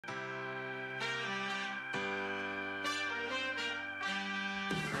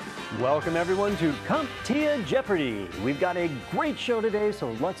Welcome everyone to CompTIA Jeopardy. We've got a great show today,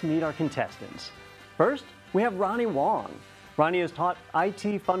 so let's meet our contestants. First, we have Ronnie Wong. Ronnie has taught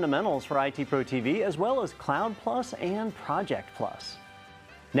IT fundamentals for ITProTV as well as Cloud Plus and Project Plus.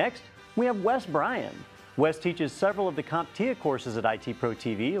 Next, we have Wes Bryan. Wes teaches several of the CompTIA courses at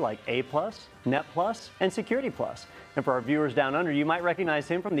ITProTV like A+, Net+, and Security Plus. And for our viewers down under, you might recognize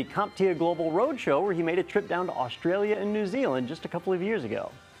him from the CompTIA Global Roadshow where he made a trip down to Australia and New Zealand just a couple of years ago.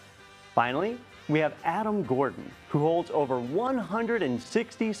 Finally, we have Adam Gordon, who holds over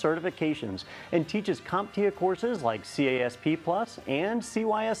 160 certifications and teaches CompTIA courses like CASP Plus and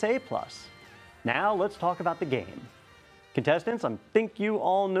CYSA Plus. Now let's talk about the game. Contestants, I think you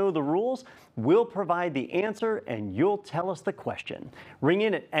all know the rules. We'll provide the answer and you'll tell us the question. Ring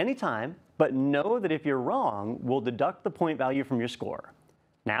in at any time, but know that if you're wrong, we'll deduct the point value from your score.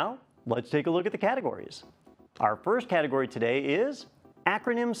 Now, let's take a look at the categories. Our first category today is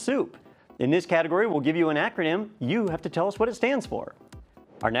acronym soup. In this category, we'll give you an acronym. You have to tell us what it stands for.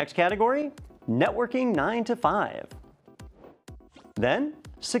 Our next category, networking 9 to 5. Then,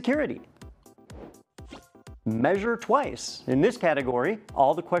 security. Measure twice. In this category,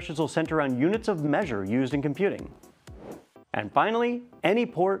 all the questions will center around units of measure used in computing. And finally, any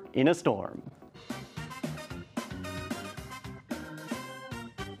port in a storm.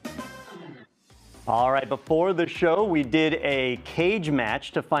 All right, before the show, we did a cage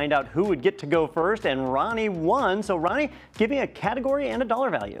match to find out who would get to go first, and Ronnie won. So Ronnie, give me a category and a dollar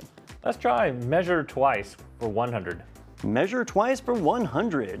value. Let's try measure twice for 100. Measure twice for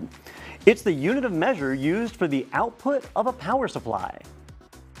 100. It's the unit of measure used for the output of a power supply.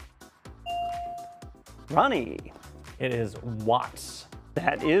 Ronnie. It is watts.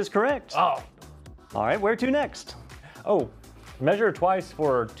 That is correct. Oh. All right, where to next? Oh, measure twice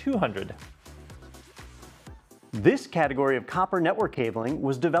for 200. This category of copper network cabling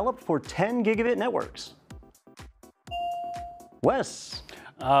was developed for 10 gigabit networks. Wes.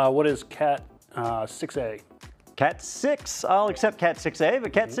 What is Cat 6A? Cat 6. I'll accept Cat 6A,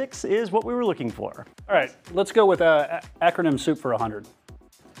 but Cat 6 is what we were looking for. All right, let's go with acronym soup for 100.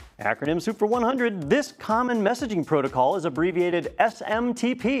 Acronym soup for 100. This common messaging protocol is abbreviated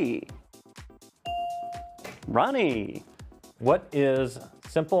SMTP. Ronnie. What is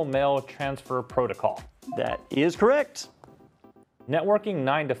simple mail transfer protocol? That is correct. Networking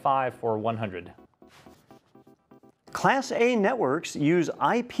 9 to 5 for 100. Class A networks use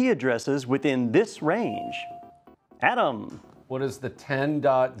IP addresses within this range. Adam. What is the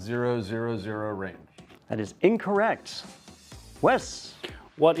 10.000 range? That is incorrect. Wes.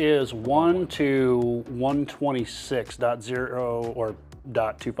 What is 1 to 126.0 or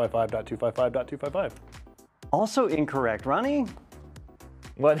 .255.255.255? Also incorrect. Ronnie.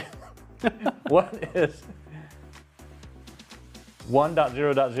 What is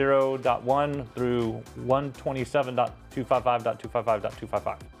 1.0.0.1 through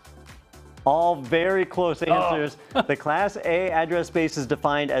 127.255.255.255? All very close answers. Oh. The Class A address space is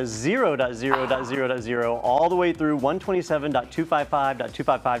defined as 0.0.0.0 all the way through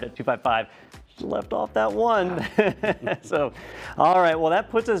 127.255.255.255. Just left off that one. So, all right, well, that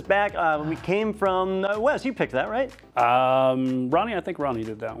puts us back. We came from Wes. You picked that, right? Ronnie, I think Ronnie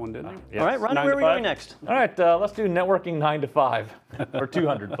did that one, didn't he? Yes. All right, Ronnie, where are we going next? All right, let's do networking 9 to 5 or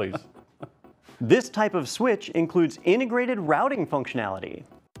 200, please. This type of switch includes integrated routing functionality.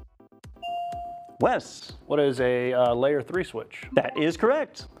 Wes. What is a layer 3 switch? That is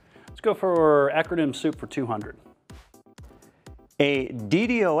correct. Let's go for acronym soup for 200. A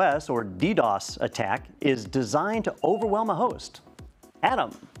DDoS or DDoS attack is designed to overwhelm a host. Adam.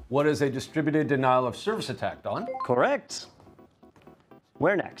 What is a distributed denial of service attack, Don? Correct.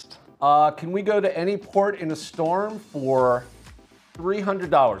 Where next? Can we go to any port in a storm for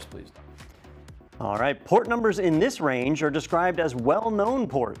 $300, please? All right, port numbers in this range are described as well-known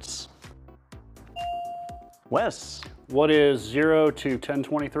ports. Wes. What is 0 to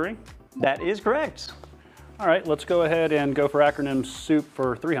 1023? That is correct. All right, let's go ahead and go for acronym soup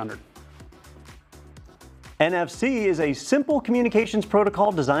for 300. NFC is a simple communications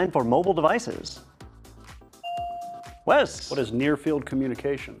protocol designed for mobile devices. Wes. What is near field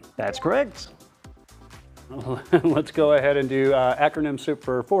communication? That's correct. Let's go ahead and do acronym soup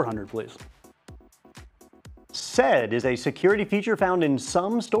for 400, please. SED is a security feature found in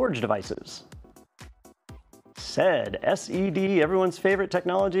some storage devices. SED, S-E-D, everyone's favorite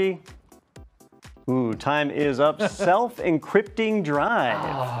technology. Ooh, time is up. Self-encrypting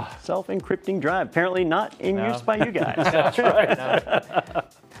drive. Self-encrypting drive. Apparently not in use by you guys. That's right.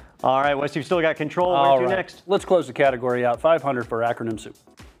 All right, Wes, you've still got control. Where to next? Let's close the category out. 500 for acronym soup.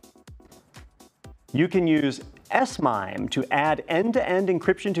 You can use SMIME to add end-to-end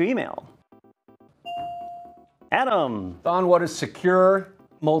encryption to email? Adam. Don, what is secure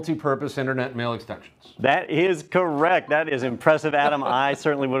multi-purpose internet mail extensions? That is correct. That is impressive, Adam. I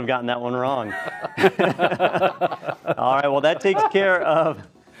certainly would have gotten that one wrong. All right, well, that takes care of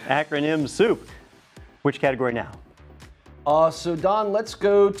acronym soup. Which category now? So Don, let's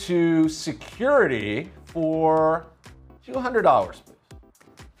go to security for $200, please.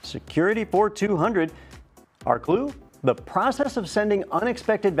 Security for $200. Our clue? The process of sending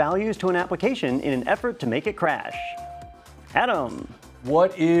unexpected values to an application in an effort to make it crash. Adam.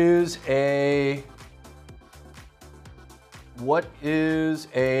 What is a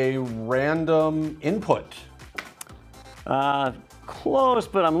random input? Close,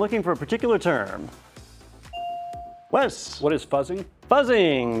 but I'm looking for a particular term. Wes. What is fuzzing?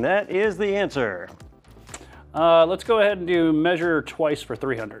 Fuzzing, that is the answer. Let's go ahead and do measure twice for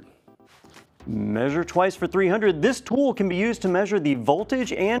 300. Measure twice for 300. This tool can be used to measure the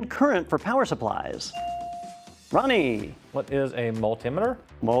voltage and current for power supplies. Ronnie. What is a multimeter?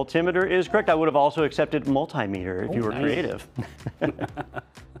 Multimeter is correct. I would have also accepted multimeter if you were creative.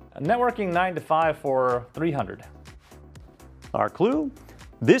 Networking 9 to 5 for 300. Our clue?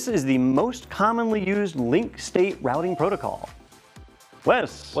 This is the most commonly used link state routing protocol.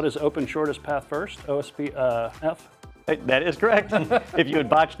 Wes. What is open shortest path first? OSP F? That is correct. If you had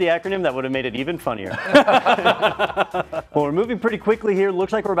botched the acronym, that would have made it even funnier. Well, we're moving pretty quickly here.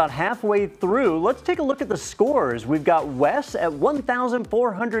 Looks like we're about halfway through. Let's take a look at the scores. We've got Wes at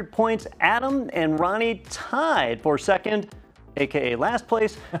 1,400 points. Adam and Ronnie tied for second, aka last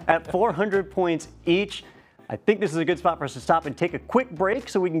place, at 400 points each. I think this is a good spot for us to stop and take a quick break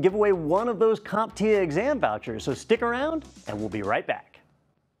so we can give away one of those CompTIA exam vouchers. So stick around and we'll be right back.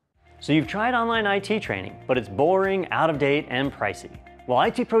 So you've tried online IT training, but it's boring, out of date, and pricey. Well,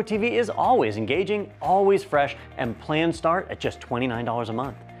 ITProTV is always engaging, always fresh, and plans start at just $29 a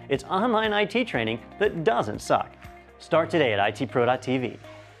month. It's online IT training that doesn't suck. Start today at ITPro.tv.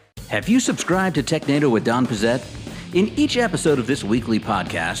 Have you subscribed to TechNado with Don Pezet? In each episode of this weekly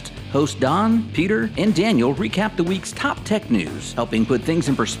podcast, hosts Don, Peter, and Daniel recap the week's top tech news, helping put things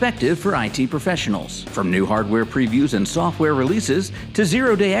in perspective for IT professionals. From new hardware previews and software releases to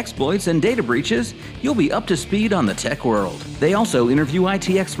zero-day exploits and data breaches, you'll be up to speed on the tech world. They also interview IT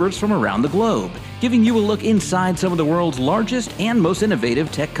experts from around the globe, giving you a look inside some of the world's largest and most innovative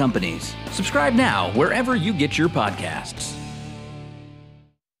tech companies. Subscribe now wherever you get your podcasts.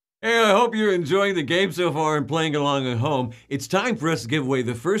 Hey, I hope you're enjoying the game so far and playing along at home. It's time for us to give away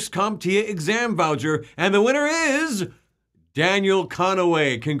the first CompTIA exam voucher, and the winner is Daniel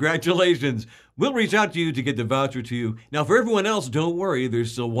Conaway. Congratulations. We'll reach out to you to get the voucher to you. Now, for everyone else, don't worry.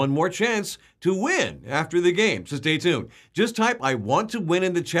 There's still one more chance to win after the game, so stay tuned. Just type "I want to win"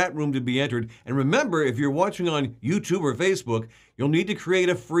 in the chat room to be entered. And remember, if you're watching on YouTube or Facebook, you'll need to create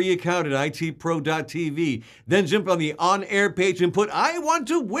a free account at ITPro.tv. Then jump on the on-air page and put "I want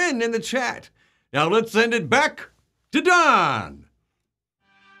to win" in the chat. Now let's send it back to Don.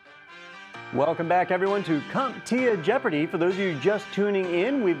 Welcome back, everyone, to CompTIA Jeopardy. For those of you just tuning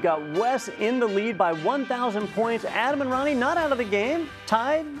in, we've got Wes in the lead by 1,000 points. Adam and Ronnie not out of the game,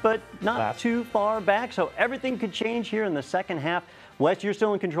 tied, but not too far back. So everything could change here in the second half. Wes, you're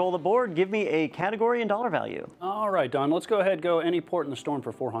still in control of the board. Give me a category and dollar value. All right, Don, let's go ahead and go any port in the storm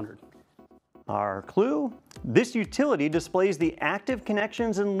for 400. Our clue, this utility displays the active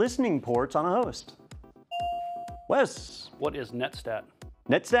connections and listening ports on a host. Wes. What is netstat?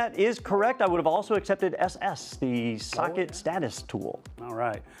 Netstat is correct. I would have also accepted SS, the socket status tool. All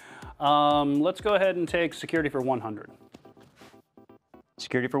right. Let's go ahead and take security for 100.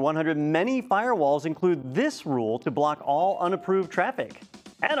 Security for 100. Many firewalls include this rule to block all unapproved traffic.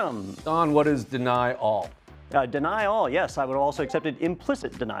 Adam. Don, what is deny all? Deny all, yes. I would have also accepted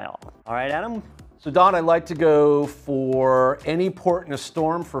implicit denial. All right, Adam. So Don, I'd like to go for any port in a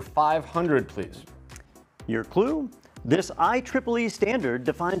storm for 500, please. Your clue? This IEEE standard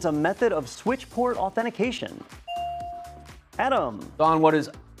defines a method of switchport authentication. Adam. Don, what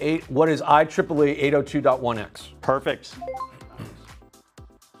is IEEE 802.1x? Perfect.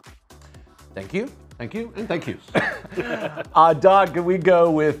 Thank you, and thank you. Don, can we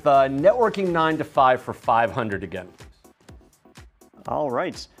go with networking 9 to 5 for 500 again, please? All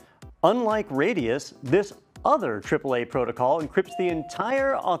right. Unlike Radius, this other AAA protocol encrypts the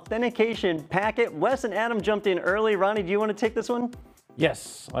entire authentication packet. Wes and Adam jumped in early. Ronnie, do you want to take this one?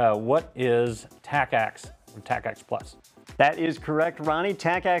 Yes. What is TACAX or TACAX Plus? That is correct, Ronnie.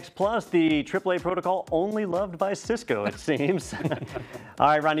 TACAX Plus, the AAA protocol only loved by Cisco, it seems. All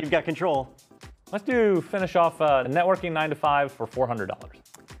right, Ronnie, you've got control. Let's finish off networking 9 to 5 for $400.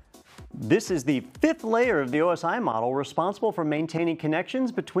 This is the 5th layer of the OSI model responsible for maintaining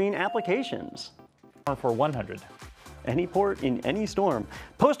connections between applications. For 100. Any port in any storm.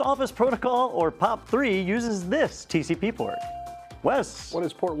 Post Office Protocol, or POP3, uses this TCP port. Wes? What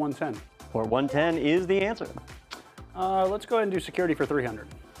is port 110? Port 110 is the answer. Let's go ahead and do security for 300.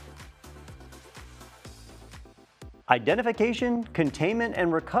 Identification, containment,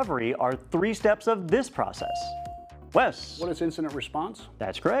 and recovery are 3 steps of this process. Wes? What is incident response?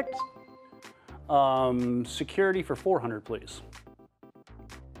 That's correct. Security for 400, please.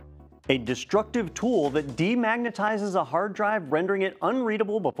 A destructive tool that demagnetizes a hard drive, rendering it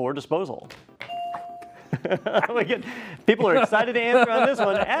unreadable before disposal. People are excited to answer on this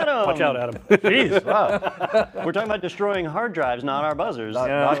one. Adam! Watch out, Adam. Jeez, wow. We're talking about destroying hard drives, not our buzzers.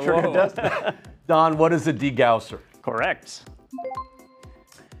 Not sure who does that. Don, what is a degausser? Correct.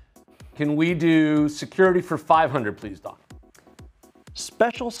 Can we do security for 500, please, Don?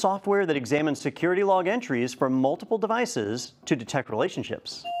 Special software that examines security log entries from multiple devices to detect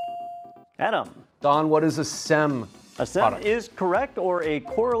relationships. Adam. Don, what is a SEM A SEM product? is correct, or a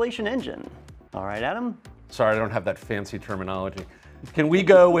correlation engine. All right, Adam. Sorry, I don't have that fancy terminology. Can we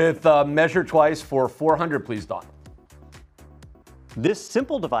go with measure twice for 400, please, Don? This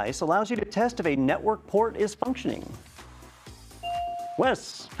simple device allows you to test if a network port is functioning.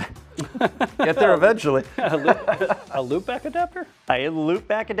 Wes. Get there eventually. A loopback adapter? A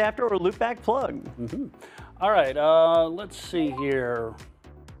loopback adapter or loopback plug. All right, let's see here.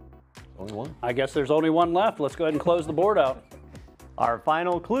 Only one? I guess there's only one left. Let's go ahead and close the board out. Our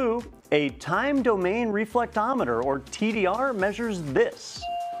final clue, a time domain reflectometer, or TDR, measures this.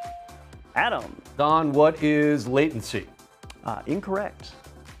 Adam. Don, what is latency? Incorrect.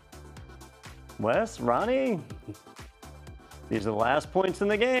 Wes, Ronnie. These are the last points in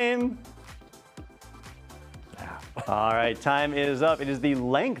the game. All right, time is up. It is the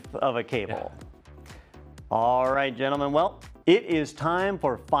length of a cable. All right, gentlemen. Well, it is time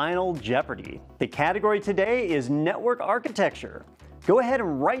for Final Jeopardy. The category today is network architecture. Go ahead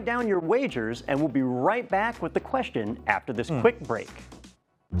and write down your wagers, and we'll be right back with the question after this quick break.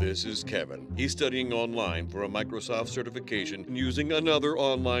 This is Kevin. He's studying online for a Microsoft certification and using another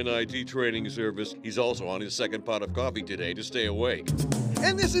online IT training service. He's also on his second pot of coffee today to stay awake.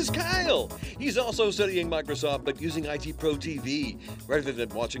 And this is Kyle. He's also studying Microsoft but using ITProTV. Rather than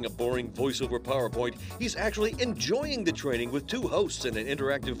watching a boring voiceover PowerPoint, he's actually enjoying the training with 2 hosts in an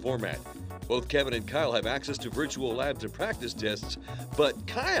interactive format. Both Kevin and Kyle have access to virtual labs and practice tests, but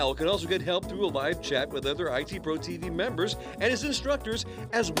Kyle can also get help through a live chat with other ITProTV members and his instructors,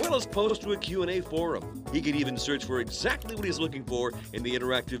 as well as post to a Q&A forum. He can even search for exactly what he's looking for in the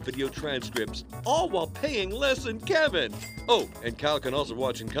interactive video transcripts, all while paying less than Kevin. Oh, and Kyle can also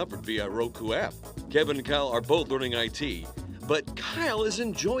watch in comfort via Roku app. Kevin and Kyle are both learning IT, but Kyle is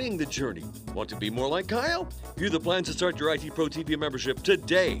enjoying the journey. Want to be more like Kyle? View the plans to start your ITProTV membership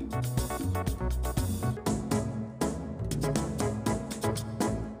today.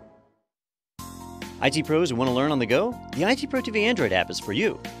 IT pros who want to learn on the go? The ITProTV Android app is for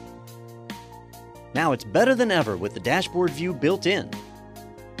you. Now it's better than ever with the dashboard view built in.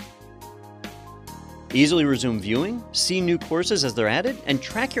 Easily resume viewing, see new courses as they're added, and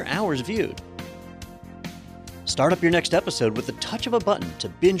track your hours viewed. Start up your next episode with the touch of a button to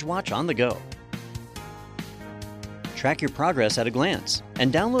binge watch on the go. Track your progress at a glance,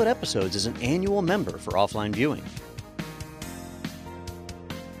 and download episodes as an annual member for offline viewing.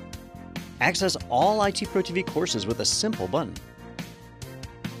 Access all ITProTV courses with a simple button.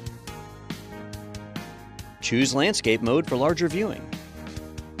 Choose landscape mode for larger viewing.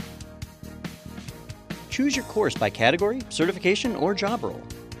 Choose your course by category, certification, or job role.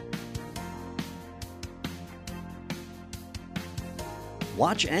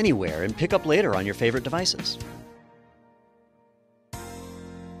 Watch anywhere and pick up later on your favorite devices.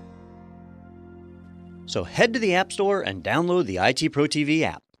 So head to the App Store and download the ITProTV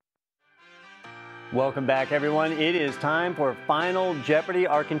app. Welcome back, everyone. It is time for Final Jeopardy.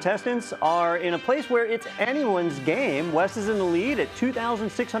 Our contestants are in a place where it's anyone's game. Wes is in the lead at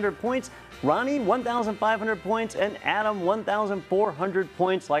 2,600 points, Ronnie 1,500 points, and Adam 1,400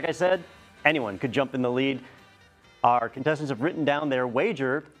 points. Like I said, anyone could jump in the lead. Our contestants have written down their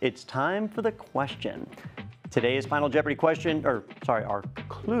wager. It's time for the question. Today's Final Jeopardy question, our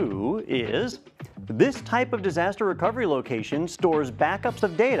clue is, this type of disaster recovery location stores backups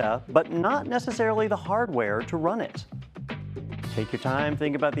of data, but not necessarily the hardware to run it. Take your time,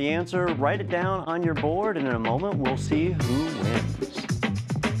 think about the answer, write it down on your board, and in a moment we'll see who wins.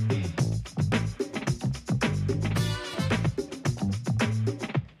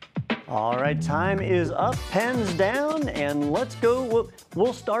 All right, time is up, pens down, and let's go.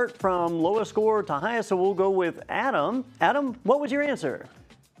 We'll start from lowest score to highest, so we'll go with Adam. Adam, what was your answer?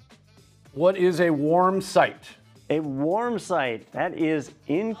 What is a warm site? A warm site. That is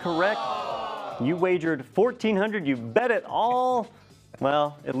incorrect. You wagered 1,400. You bet it all.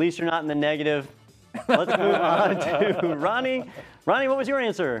 Well, at least you're not in the negative. Let's move on to Ronnie. Ronnie, what was your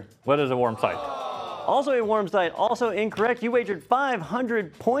answer? What is a warm site? Also a warm site, also incorrect. You wagered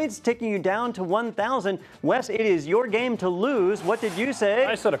 500 points, taking you down to 1,000. Wes, it is your game to lose. What did you say?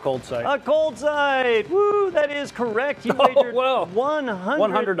 I said a cold site. A cold site. Woo, that is correct. You wagered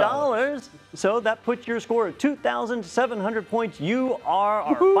 $100. So that puts your score at 2,700 points. You are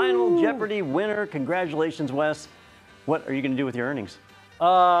our final Jeopardy winner. Congratulations, Wes. What are you going to do with your earnings?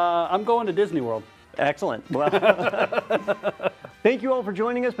 I'm going to Disney World. Excellent. Well, thank you all for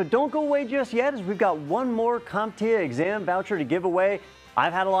joining us, but don't go away just yet, as we've got one more CompTIA exam voucher to give away.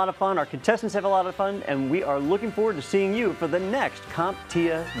 I've had a lot of fun, our contestants have a lot of fun, and we are looking forward to seeing you for the next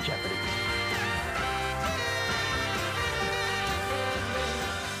CompTIA Jeopardy.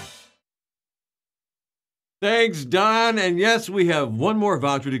 Thanks, Don. And yes, we have one more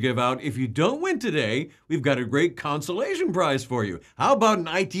voucher to give out. If you don't win today, we've got a great consolation prize for you. How about an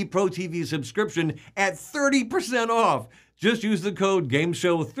ITProTV subscription at 30% off? Just use the code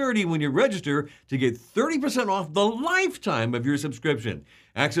GAMESHOW30 when you register to get 30% off the lifetime of your subscription.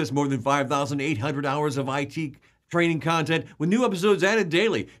 Access more than 5,800 hours of IT training content with new episodes added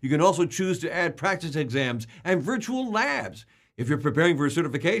daily. You can also choose to add practice exams and virtual labs if you're preparing for a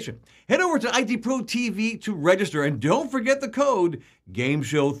certification. Head over to ITProTV to register, and don't forget the code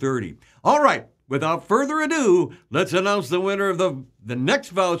GAMESHOW30. All right, without further ado, let's announce the winner of the next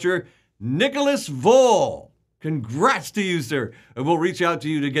voucher, Nicholas Voll. Congrats to you, sir. And we'll reach out to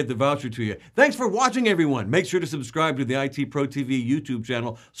you to get the voucher to you. Thanks for watching, everyone. Make sure to subscribe to the ITProTV YouTube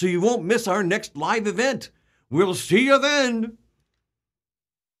channel so you won't miss our next live event. We'll see you then.